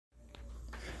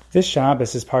This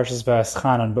Shabbos is Parshas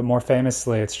Nachamu, but more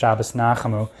famously it's Shabbos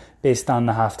Nachamu, based on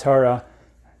the Haftarah,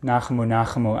 Nachamu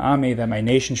Nachamu Ami, that my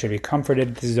nation should be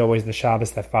comforted. This is always the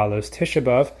Shabbos that follows Tisha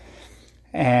B'Av.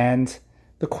 And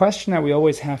the question that we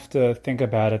always have to think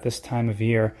about at this time of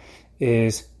year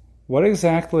is, what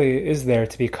exactly is there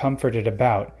to be comforted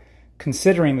about,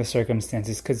 considering the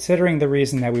circumstances, considering the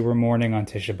reason that we were mourning on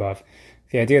Tisha B'Av,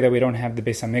 the idea that we don't have the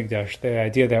Beis HaMikdash, the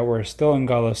idea that we're still in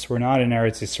Galus, we're not in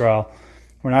Eretz Yisrael,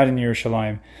 we're not in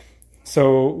Yerushalayim.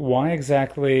 So why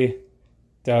exactly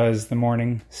does the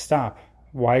mourning stop?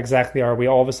 Why exactly are we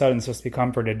all of a sudden supposed to be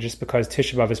comforted just because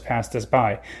Tisha B'Av has passed us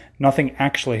by? Nothing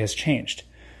actually has changed.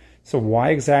 So why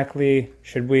exactly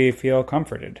should we feel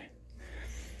comforted?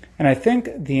 And I think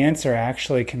the answer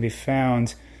actually can be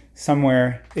found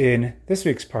somewhere in this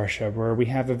week's Parsha, where we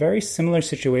have a very similar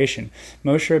situation.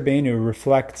 Moshe Rabbeinu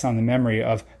reflects on the memory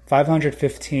of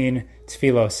 515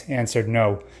 tefillos answered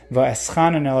no.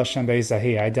 Va'eschanan el Hashem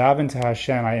be'zahi. I davened to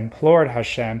Hashem, I implored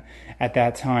Hashem at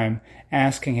that time,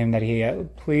 asking him that he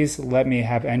please let me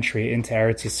have entry into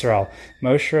Eretz Yisrael.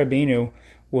 Moshe Rabbeinu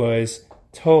was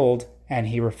told, and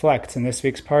he reflects in this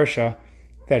week's Parsha,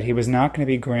 that he was not going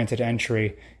to be granted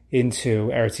entry into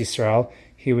Eretz Yisrael.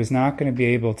 He was not going to be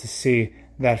able to see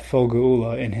that full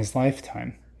geula in his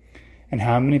lifetime. And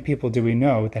how many people do we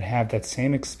know that have that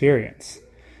same experience,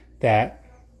 that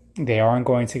they aren't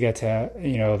going to get to,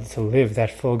 to live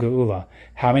that full geula?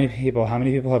 How many people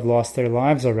have lost their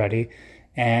lives already,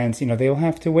 and, they will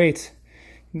have to wait.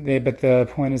 But the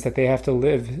point is that they have to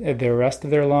live the rest of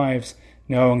their lives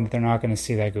knowing that they're not going to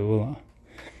see that geula.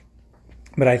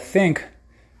 But I think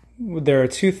there are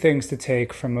two things to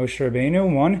take from Moshe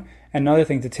Rabbeinu. One, another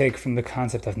thing to take from the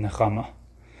concept of Nechama.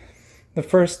 The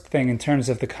first thing, in terms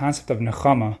of the concept of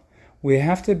Nechama, we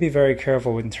have to be very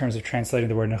careful in terms of translating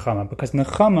the word Nechama, because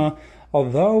Nechama,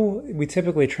 although we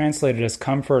typically translate it as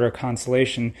comfort or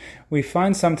consolation, we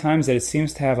find sometimes that it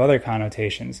seems to have other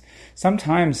connotations.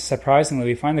 Sometimes, surprisingly,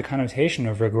 we find the connotation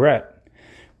of regret.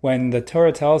 When the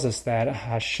Torah tells us that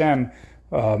Hashem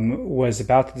was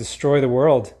about to destroy the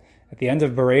world at the end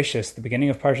of Bereshis, the beginning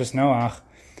of Parshas Noach,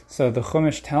 so the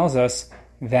Chumash tells us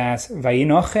that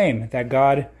Vayinochem, that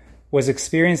God was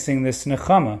experiencing this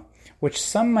nechama, which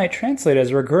some might translate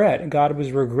as regret. God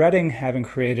was regretting having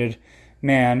created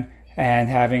man and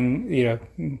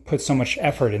having, put so much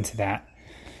effort into that.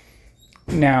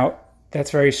 Now,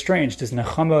 that's very strange. Does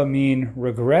nechama mean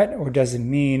regret, or does it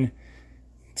mean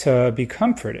to be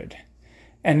comforted?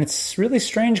 And it's really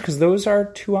strange because those are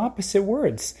two opposite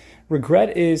words.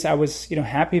 Regret is, I was,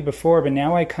 happy before, but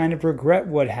now I kind of regret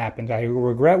what happened. I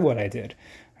regret what I did.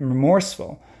 I'm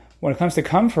remorseful. When it comes to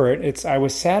comfort, it's, I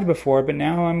was sad before, but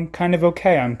now I'm kind of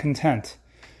okay. I'm content.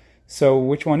 So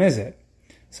which one is it?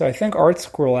 So I think Art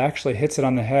Scroll actually hits it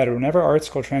on the head. Whenever Art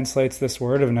Scroll translates this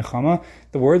word of nechama,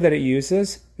 the word that it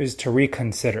uses is to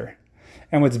reconsider.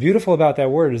 And what's beautiful about that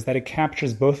word is that it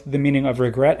captures both the meaning of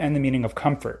regret and the meaning of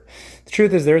comfort. The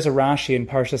truth is, there's a Rashi in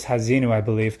Parshas Hazinu, I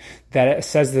believe, that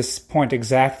says this point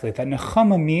exactly, that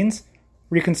nechama means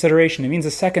reconsideration. It means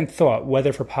a second thought,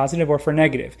 whether for positive or for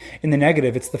negative. In the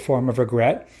negative, it's the form of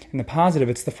regret. In the positive,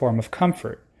 it's the form of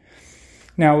comfort.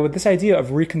 Now, with this idea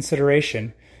of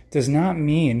reconsideration does not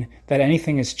mean that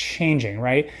anything is changing,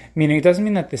 right? Meaning, it doesn't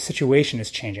mean that the situation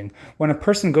is changing. When a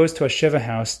person goes to a Shiva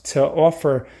house to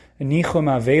offer Nichum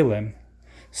Avelim,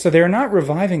 so they're not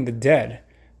reviving the dead,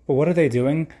 but what are they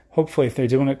doing? Hopefully, if they're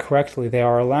doing it correctly, they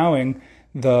are allowing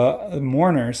the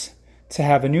mourners to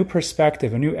have a new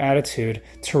perspective, a new attitude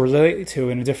to relate to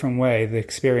in a different way the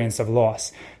experience of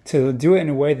loss, to do it in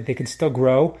a way that they can still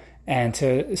grow and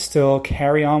to still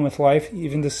carry on with life,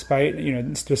 even despite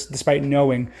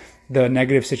knowing the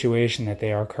negative situation that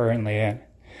they are currently in.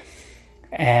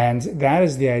 And that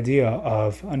is the idea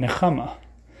of a nechama.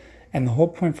 And the whole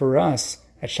point for us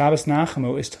at Shabbos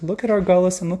Nachamu is to look at our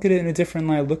gullus and look at it in a different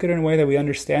light, look at it in a way that we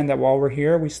understand that while we're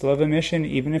here, we still have a mission.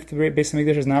 Even if the Beis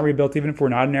HaMikdash is not rebuilt, even if we're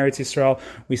not in Eretz Yisrael,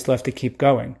 we still have to keep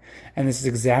going. And this is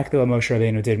exactly what Moshe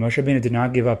Rabbeinu did. Moshe Rabbeinu did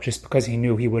not give up just because he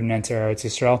knew he wouldn't enter Eretz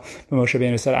Yisrael. But Moshe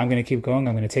Rabbeinu said, I'm going to keep going,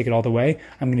 I'm going to take it all the way,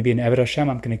 I'm going to be an Eved Hashem,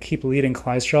 I'm going to keep leading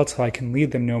Klal Yisrael till I can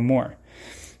lead them no more.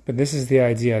 But this is the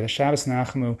idea, the Shabbos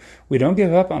Nachamu, we don't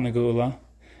give up on the Geula,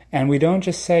 and we don't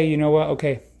just say, you know what,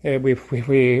 okay, we're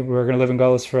going to live in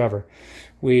Galus forever.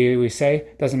 We say,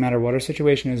 doesn't matter what our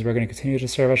situation is, we're going to continue to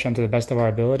serve Hashem to the best of our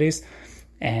abilities,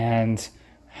 and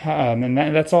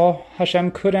that's all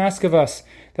Hashem could ask of us.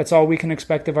 That's all we can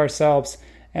expect of ourselves.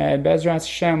 And Bezrat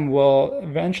Hashem will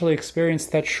eventually experience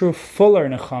that true fuller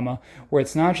nechama, where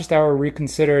it's not just our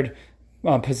reconsidered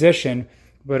position,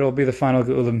 but it'll be the final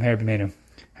Geula B'meir B'meinu.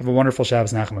 Have a wonderful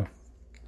Shabbos Nachamu.